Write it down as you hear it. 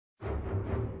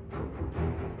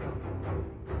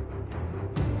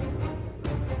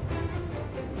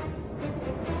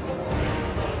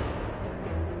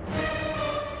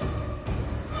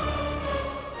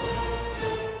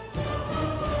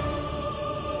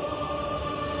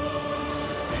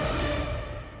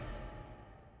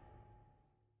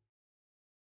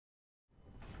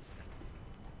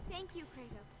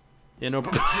Yeah, no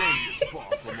problem. Journey is far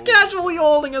from He's over. casually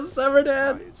holding a severed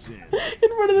head By its end, in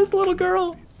front of this little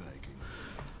girl. be thanking me.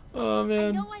 Oh I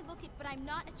man. know I look it, but I'm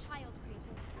not a child,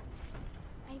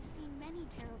 Kratos. I've seen many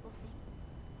terrible things.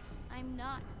 I'm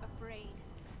not afraid.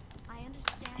 I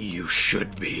understand. You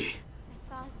should be. I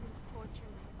saw Zeus torture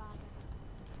my father.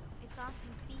 I saw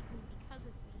him beaten because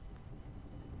of me.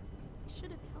 I should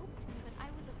have helped him, but I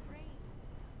was afraid.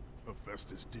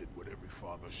 Hephaestus did what every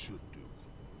father should do.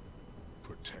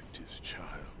 Protect his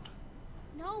child.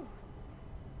 No!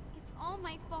 It's all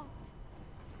my fault.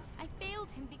 I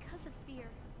failed him because of fear.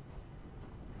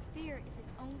 Fear is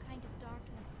its own kind of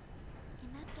darkness.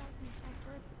 In that darkness, I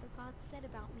heard what the gods said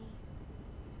about me.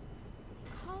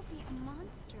 They called me a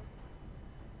monster.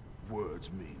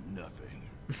 Words mean nothing.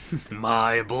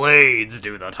 My blades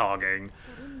do the talking.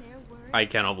 But in their words, I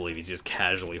cannot believe he's just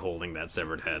casually holding that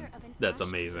severed head. fear of an That's ashen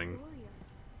amazing. warrior.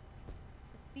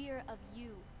 The fear of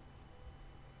you.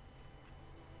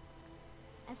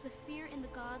 As the fear in the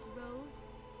gods rose,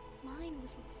 mine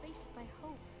was replaced by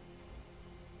hope.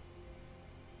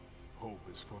 Hope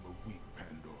is for the weak,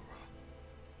 Pandora.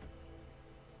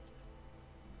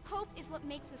 Hope is what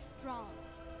makes us strong.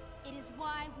 It is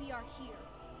why we are here.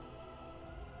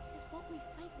 It is what we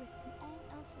fight with when all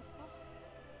else is lost.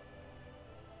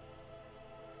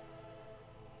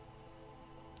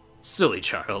 Silly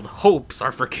child, hopes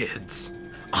are for kids.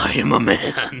 I am a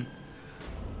man.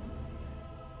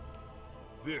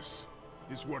 This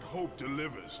is what hope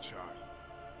delivers, child.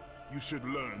 You should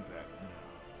learn that now.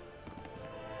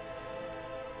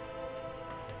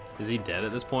 Is he dead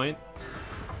at this point?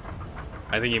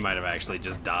 I think he might have actually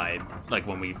just died, like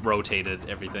when we rotated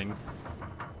everything.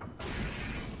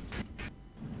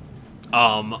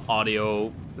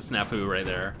 Audio snafu right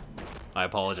there. I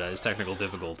apologize, technical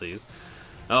difficulties.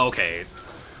 Okay.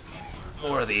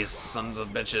 More of these sons of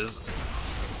bitches.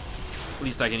 At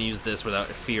least I can use this without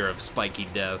fear of spiky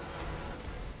death.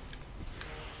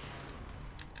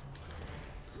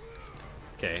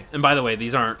 Okay, and by the way,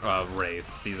 these aren't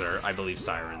wraiths. These are, I believe,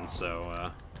 sirens.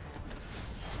 So,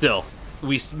 still,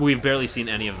 we've barely seen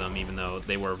any of them, even though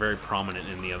they were very prominent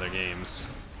in the other games.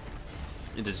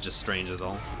 It is just strange as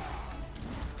all.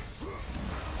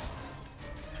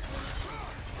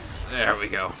 There we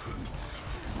go.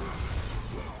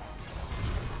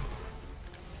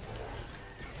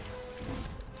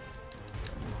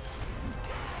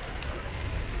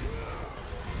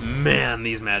 Man,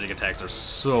 these magic attacks are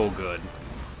so good.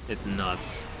 It's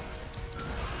nuts.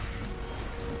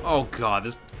 Oh god,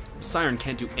 this siren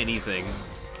can't do anything.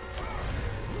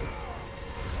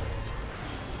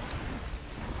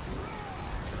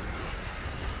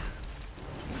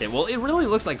 Okay, well, it really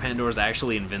looks like Pandora's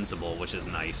actually invincible, which is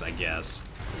nice, I guess.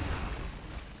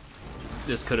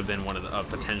 This could have been one of the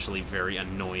potentially very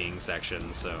annoying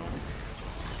sections, so...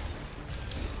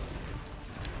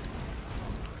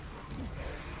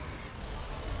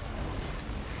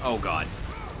 Oh god.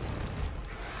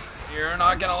 You're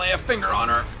not gonna lay a finger on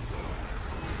her.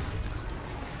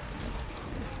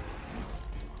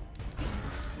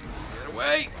 Get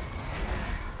away.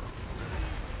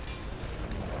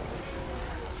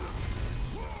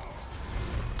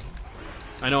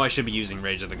 I know I should be using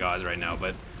Rage of the Gods right now,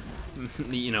 but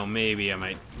you know, maybe I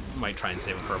might try and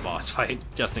save it for a boss fight,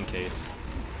 just in case.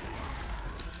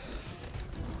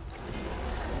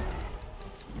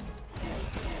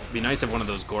 It'd be nice if one of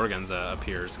those Gorgons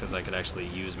appears, because I could actually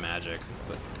use magic.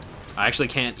 But I actually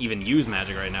can't even use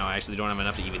magic right now. I actually don't have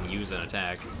enough to even use an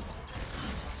attack.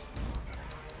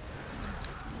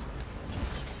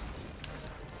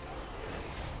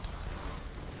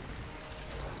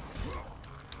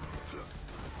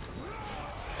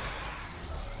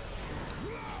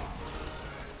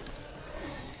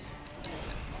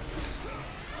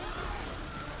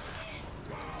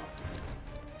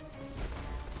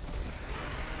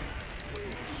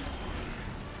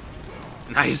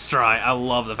 Nice try. I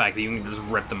love the fact that you can just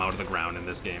rip them out of the ground in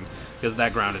this game, because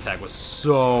that ground attack was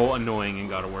so annoying in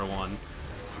God of War 1.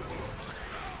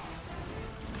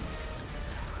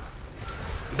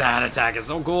 That attack is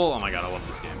so cool. Oh my god, I love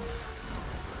this game.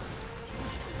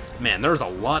 Man, there's a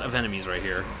lot of enemies right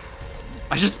here.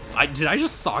 Did I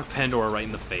just sock Pandora right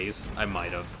in the face? I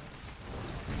might have.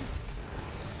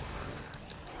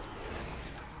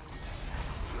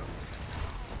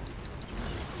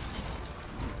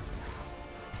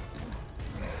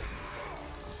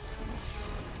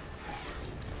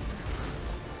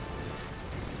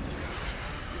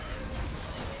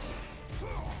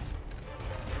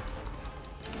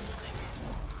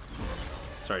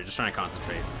 Sorry, just trying to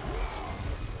concentrate.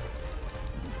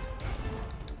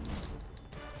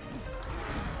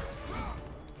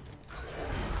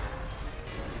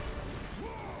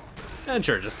 And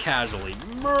sure, just casually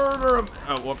murder him.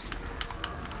 Oh, whoops.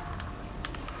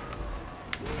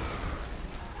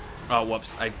 Oh,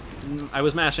 whoops. I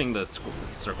was mashing the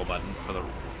circle button for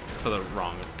the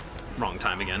wrong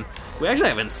time again. We actually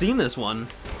haven't seen this one.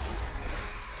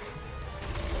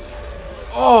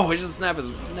 Oh, he just snapped his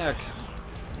neck.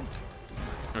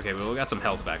 Okay, but we got some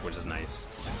health back, which is nice.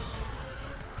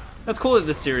 That's cool that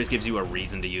this series gives you a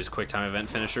reason to use quick time event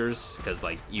finishers, because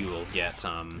like you'll get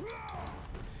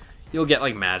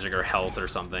like magic or health or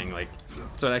something, like,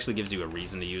 so it actually gives you a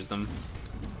reason to use them.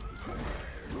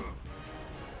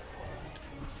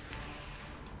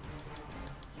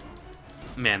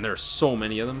 Man, there are so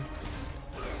many of them.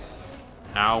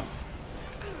 Ow.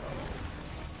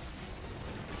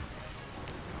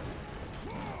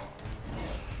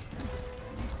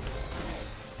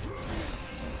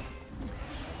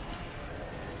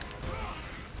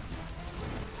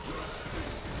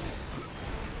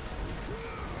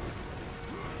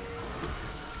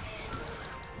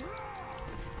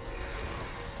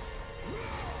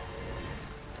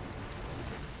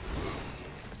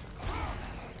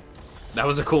 That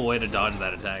was a cool way to dodge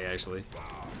that attack, actually.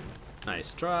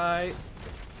 Nice try.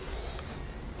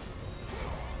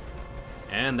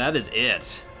 And that is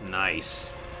it.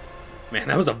 Nice. Man,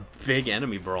 that was a big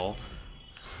enemy brawl.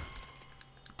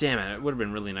 Damn it, it would have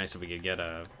been really nice if we could get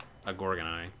a Gorgon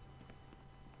Eye.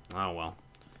 Oh well.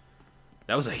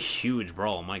 That was a huge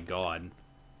brawl, my god.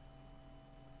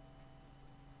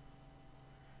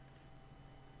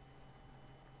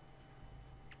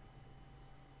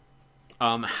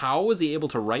 How was he able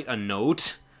to write a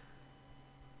note?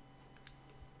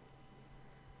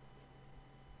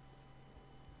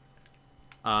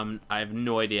 I have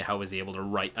no idea how was he able to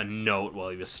write a note while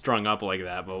he was strung up like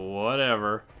that, but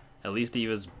whatever. At least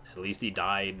he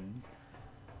died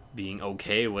being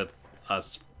okay with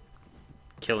us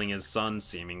killing his son,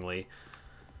 seemingly.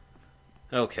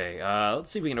 Okay,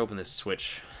 let's see if we can open this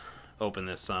switch. Open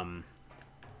this, Oh,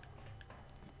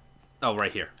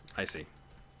 right here. I see.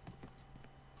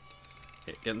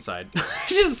 Okay, get inside.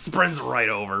 She just sprints right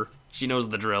over. She knows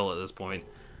the drill at this point.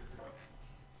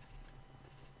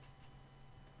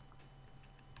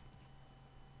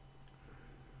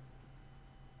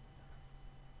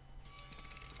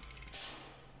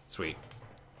 Sweet.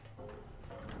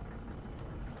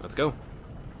 Let's go.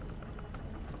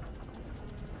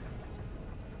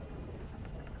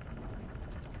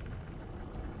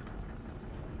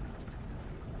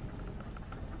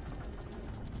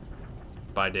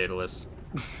 Bye, Daedalus.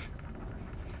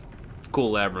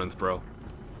 Cool labyrinth, bro.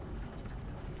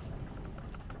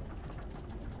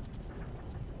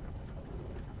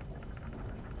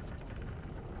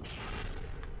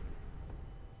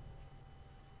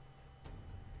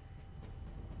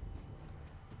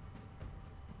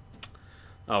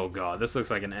 Oh god, this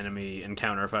looks like an enemy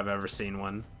encounter if I've ever seen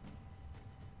one.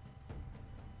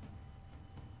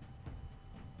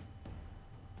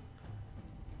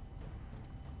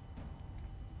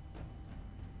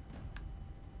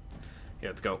 Yeah,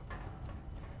 let's go.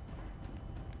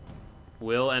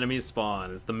 Will enemies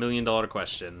spawn? It's the $1,000,000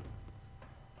 question.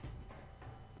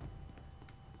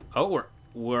 Oh,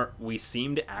 we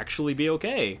seem to actually be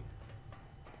okay.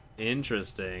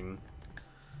 Interesting.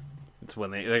 It's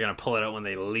when they're gonna pull it out when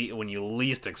when you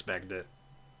least expect it,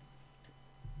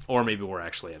 or maybe we're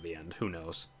actually at the end. Who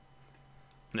knows?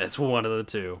 That's one of the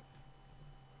two.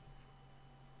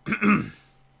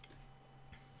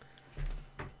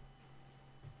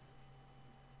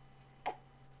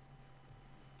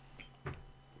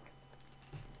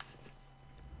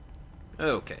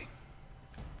 Okay.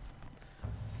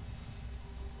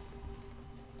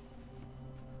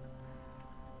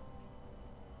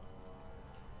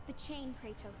 The chain,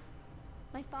 Kratos.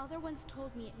 My father once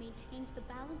told me it maintains the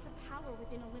balance of power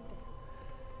within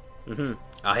Olympus.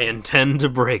 I intend to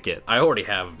break it. I already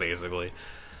have, basically.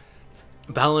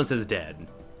 Balance is dead.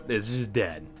 It's just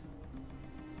dead.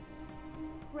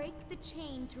 Break the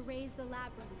chain to raise the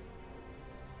labyrinth.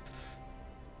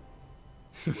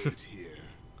 Wait here.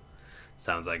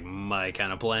 Sounds like my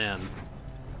kind of plan.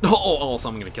 Oh, so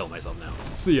I'm gonna kill myself now.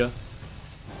 See ya.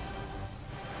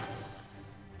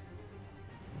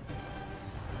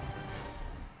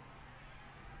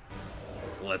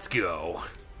 Let's go.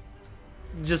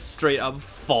 Just straight up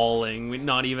falling,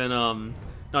 not even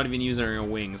using our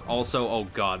wings. Also, oh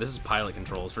god, this is pilot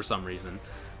controls for some reason.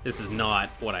 This is not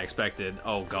what I expected.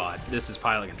 Oh god, this is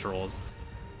pilot controls.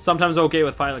 Sometimes okay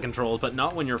with pilot controls, but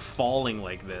not when you're falling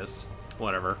like this.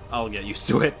 Whatever, I'll get used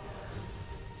to it.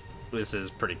 This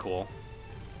is pretty cool.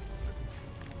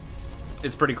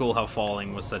 It's pretty cool how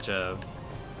falling was such a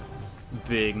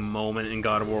big moment in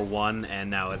God of War 1, and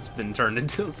now it's been turned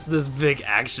into this big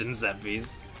action set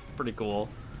piece. Pretty cool.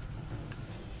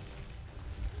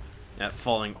 Yeah,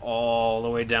 falling all the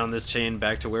way down this chain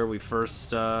back to where we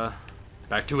first,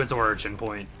 back to its origin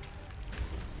point.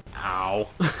 Ow.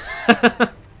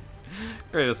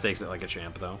 Kratos takes it like a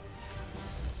champ, though.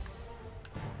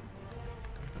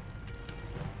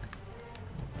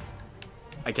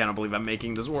 I cannot believe I'm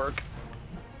making this work.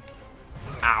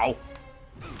 Ow.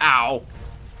 Ow.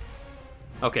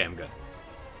 Okay, I'm good.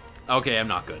 Okay, I'm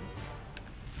not good.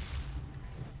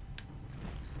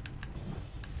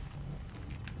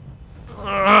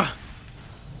 Ugh.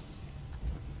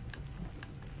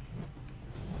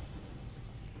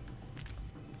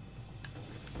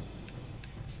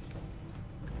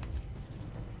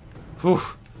 Whew.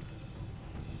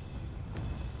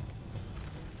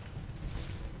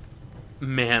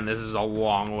 Man, this is a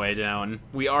long way down.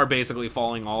 We are basically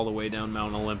falling all the way down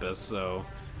Mount Olympus, so...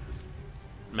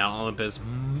 Mount Olympus,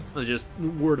 just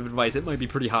word of advice, it might be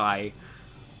pretty high.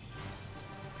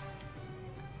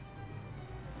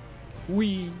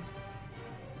 Whee!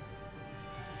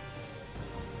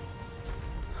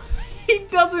 He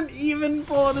doesn't even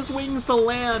pull out his wings to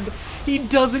land. He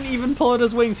doesn't even pull out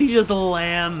his wings. He just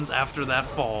lands after that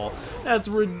fall. That's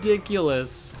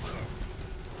ridiculous.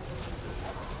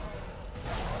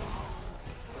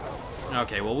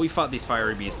 Okay, well, we fought these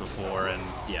fiery beasts before, and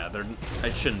yeah,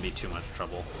 it shouldn't be too much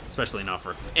trouble. Especially not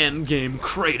for endgame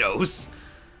Kratos.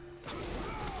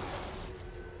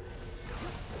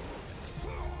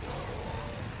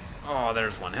 Oh,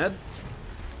 there's one head.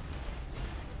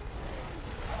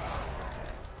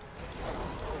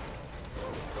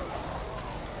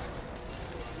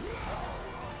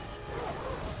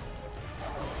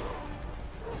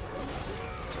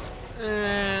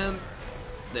 And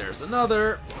there's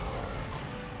another.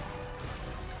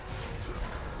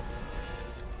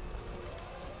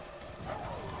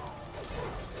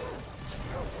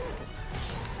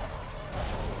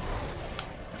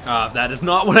 That is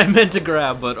not what I meant to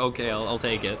grab, but okay, I'll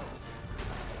take it.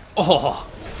 Oh!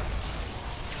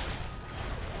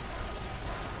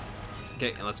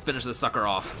 Okay, and let's finish this sucker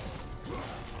off.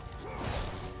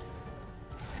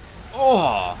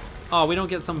 Oh! Oh, we don't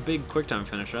get some big QuickTime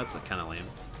finisher. That's kind of lame.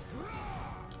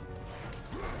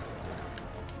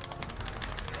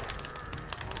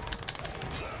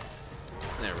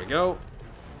 There we go.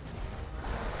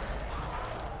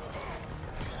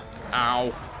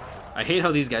 Ow. I hate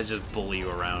how these guys just bully you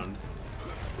around.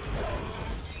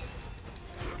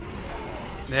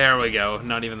 There we go.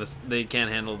 Not even this. They can't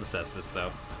handle the Cestus,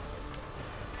 though.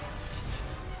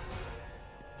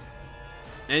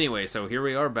 Anyway, so here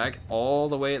we are back all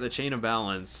the way at the Chain of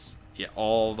Balance. Yeah,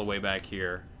 all the way back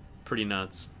here. Pretty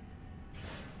nuts.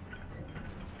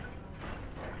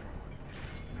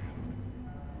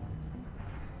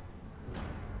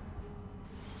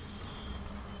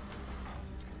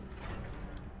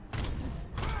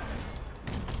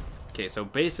 Okay, so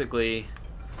basically,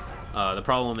 the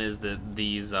problem is that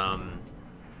these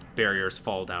barriers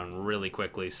fall down really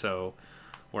quickly, so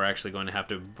we're actually going to have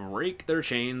to break their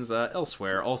chains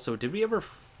elsewhere. Also, did we ever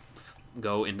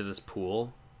go into this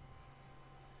pool?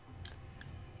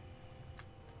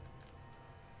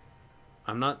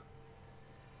 I'm not...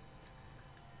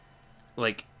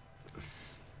 Like...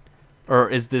 Or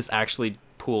is this actually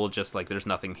pool just like there's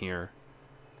nothing here?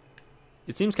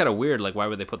 It seems kind of weird, like, why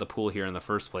would they put the pool here in the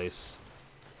first place?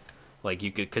 Like,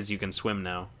 you could, because you can swim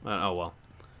now. Oh,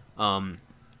 well.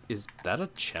 Is that a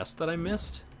chest that I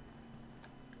missed?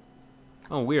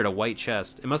 Oh, weird, a white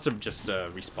chest. It must have just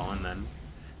respawned then.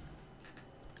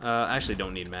 I actually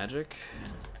don't need magic.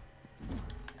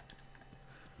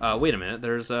 Wait a minute,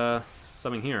 there's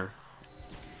something here.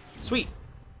 Sweet!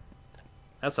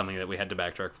 That's something that we had to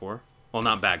backtrack for. Well,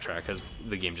 not backtrack, because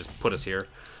the game just put us here.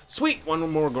 Sweet! One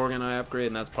more Gorgon Eye upgrade,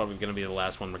 and that's probably going to be the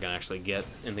last one we're going to actually get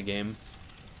in the game.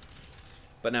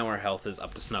 But now our health is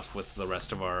up to snuff with the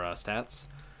rest of our stats.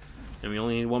 And we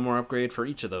only need one more upgrade for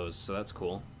each of those, so that's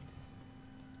cool.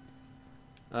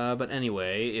 But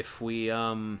anyway, if we...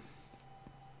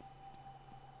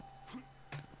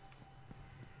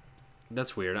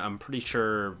 That's weird. I'm pretty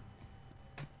sure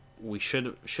we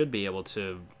should be able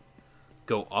to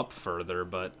go up further,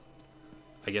 but...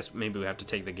 I guess maybe we have to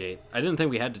take the gate. I didn't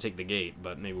think we had to take the gate,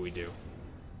 but maybe we do.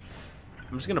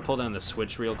 I'm just gonna pull down the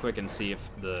switch real quick and see if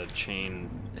the chain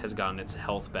has gotten its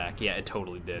health back. Yeah, it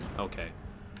totally did. Okay.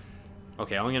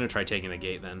 Okay, I'm gonna try taking the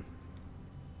gate then.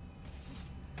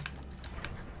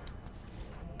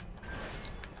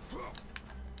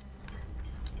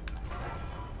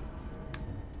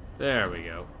 There we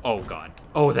go. Oh, God.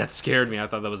 Oh, that scared me. I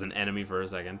thought that was an enemy for a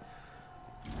second.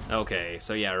 Okay,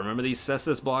 so yeah, remember these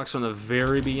Cestus blocks from the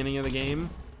very beginning of the game?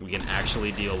 We can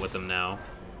actually deal with them now.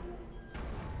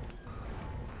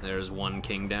 There's one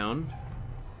king down.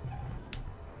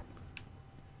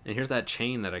 And here's that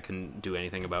chain that I couldn't do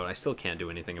anything about. I still can't do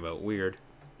anything about. Weird.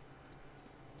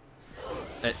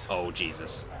 Oh,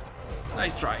 Jesus.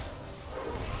 Nice try.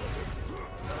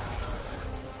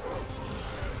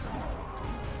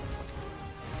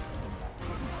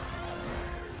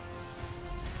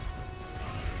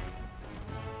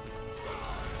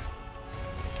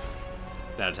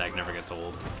 That attack never gets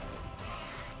old.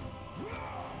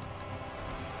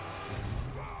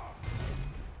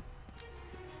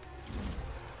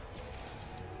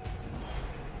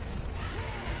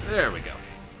 There we go.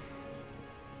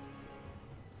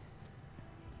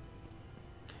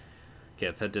 Okay,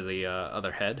 let's head to the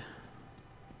other head.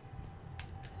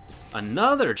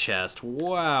 Another chest!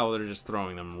 Wow, they're just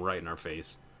throwing them right in our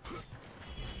face.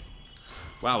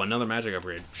 Wow, another magic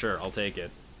upgrade. Sure, I'll take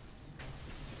it.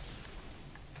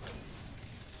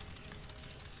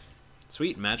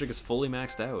 Sweet, magic is fully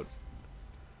maxed out.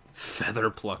 Feather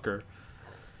plucker.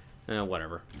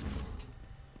 Whatever.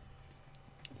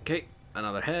 Okay,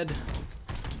 another head.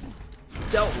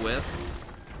 Dealt with.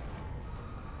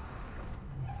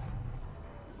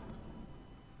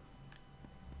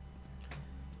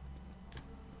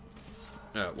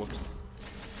 Whoops.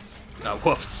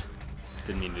 Whoops.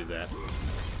 Didn't mean to do that.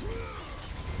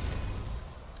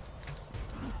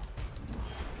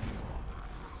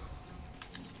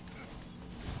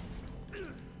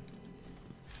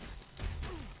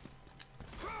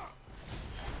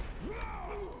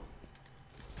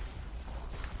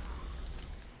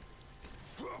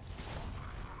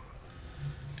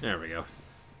 There we go.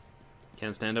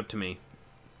 Can't stand up to me.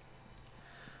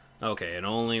 Okay, and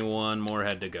only one more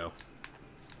head to go.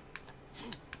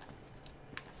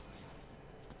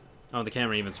 Oh, the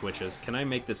camera even switches. Can I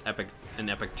make this an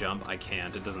epic jump? I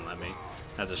can't. It doesn't let me.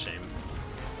 That's a shame.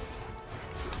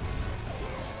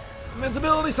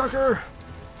 Invincibility, sucker!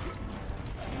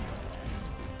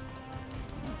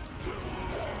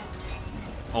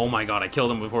 Oh my god, I killed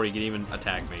him before he could even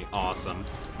attack me. Awesome.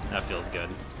 That feels good.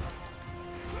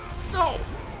 No!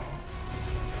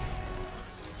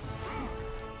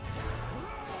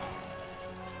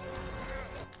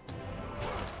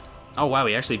 Oh wow,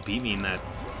 he actually beat me in that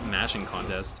mashing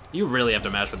contest. You really have to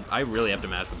mash with... I really have to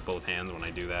mash with both hands when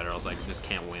I do that, or else I just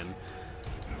can't win.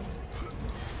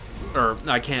 Or,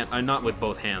 I can't... I'm not with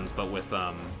both hands, but with,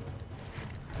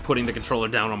 putting the controller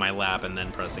down on my lap and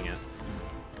then pressing it.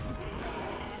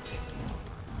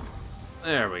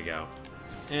 There we go.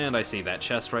 And I see that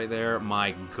chest right there.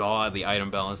 My god, the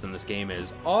item balance in this game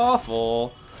is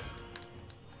awful.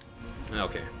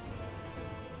 Okay.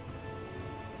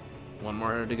 One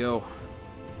more to go.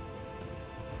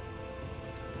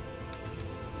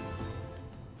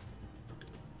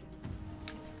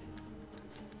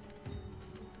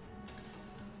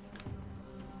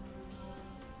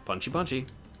 Punchy punchy.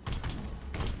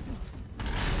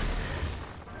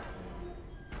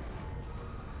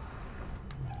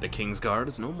 The King's Guard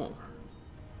is no more.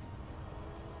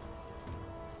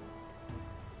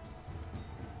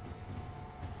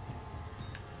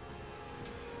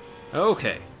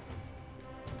 Okay.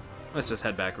 Let's just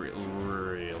head back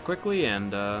real quickly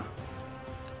and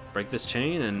break this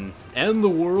chain and end the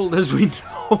world as we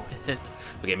know it.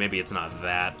 Okay, maybe it's not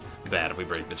that bad if we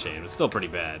break the chain. It's still pretty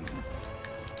bad.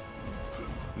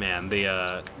 Man,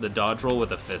 the dodge roll with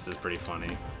the fist is pretty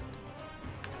funny.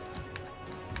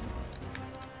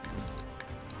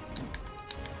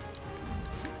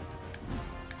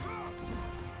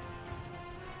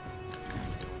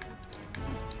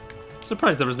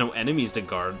 Surprised there was no enemies to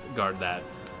guard that.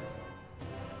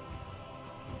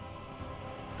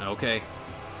 Okay.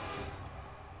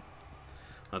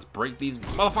 Let's break these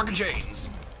motherfucking chains.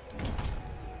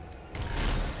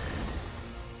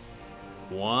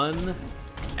 1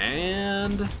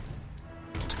 and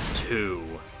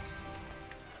 2.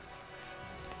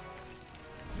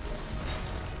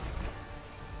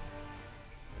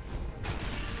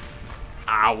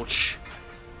 Ouch.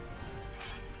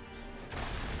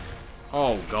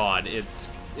 Oh god, it's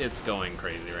going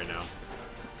crazy right now.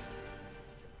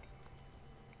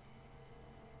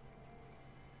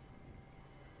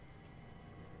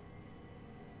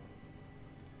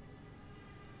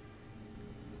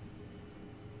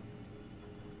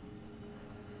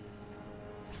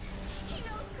 He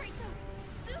knows, Kratos!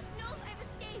 Zeus knows I've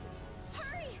escaped!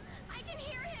 Hurry! I can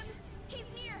hear him! He's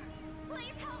near!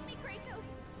 Please help me, Kratos!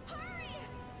 Hurry!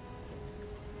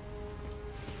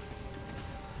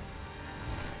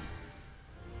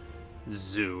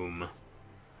 Zoom.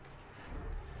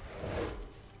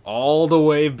 all the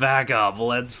way back up.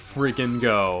 Let's freaking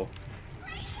go.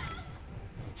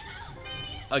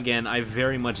 Again, I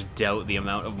very much doubt the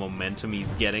amount of momentum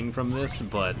he's getting from this,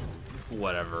 but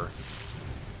whatever.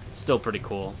 It's still pretty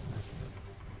cool.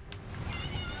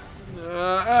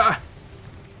 I'm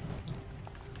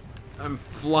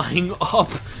flying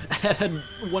up at a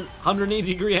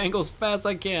 180-degree angle as fast as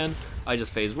I can. I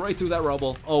just phased right through that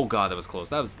rubble. Oh god, that was close.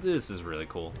 This is really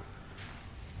cool.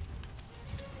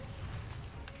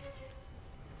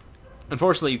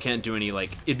 Unfortunately, you can't do any,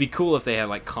 like, it'd be cool if they had,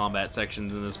 like, combat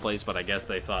sections in this place, but I guess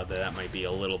they thought that might be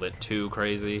a little bit too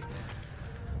crazy.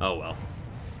 Oh, well.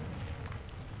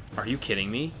 Are you kidding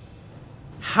me?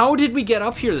 How did we get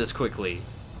up here this quickly?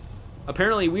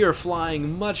 Apparently, we are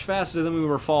flying much faster than we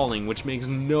were falling, which makes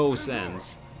no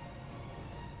sense.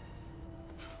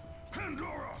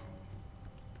 Pandora!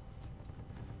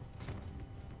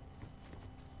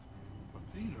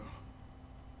 Athena?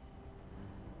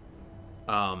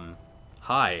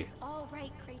 Hi. It's all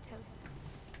right, Kratos.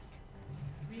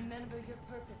 Remember your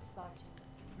purpose, Spartan.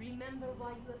 Remember why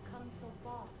you have come so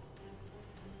far.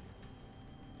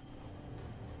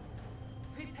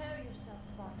 Prepare yourself,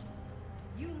 Spartan.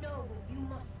 You know what you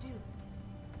must do.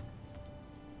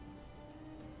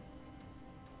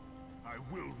 I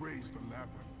will raise the Labyrinth.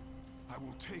 I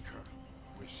will take her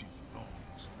where she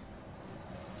belongs.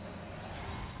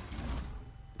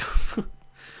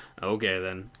 Okay,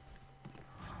 then.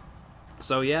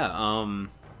 So yeah,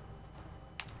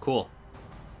 cool.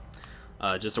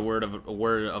 Just a word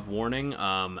of warning.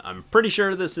 I'm pretty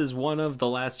sure this is one of the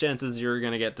last chances you're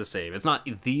gonna get to save. It's not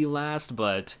the last,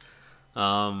 but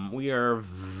we are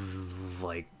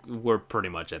like we're pretty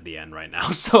much at the end right now.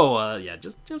 So yeah,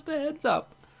 just a heads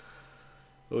up.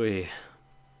 Oy.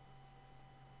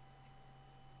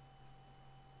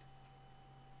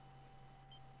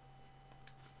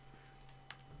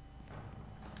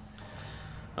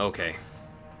 Okay.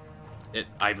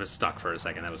 I was stuck for a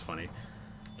second. That was funny.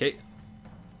 Okay.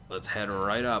 Let's head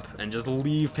right up and just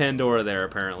leave Pandora there,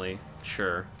 apparently.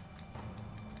 Sure.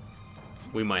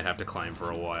 We might have to climb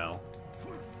for a while.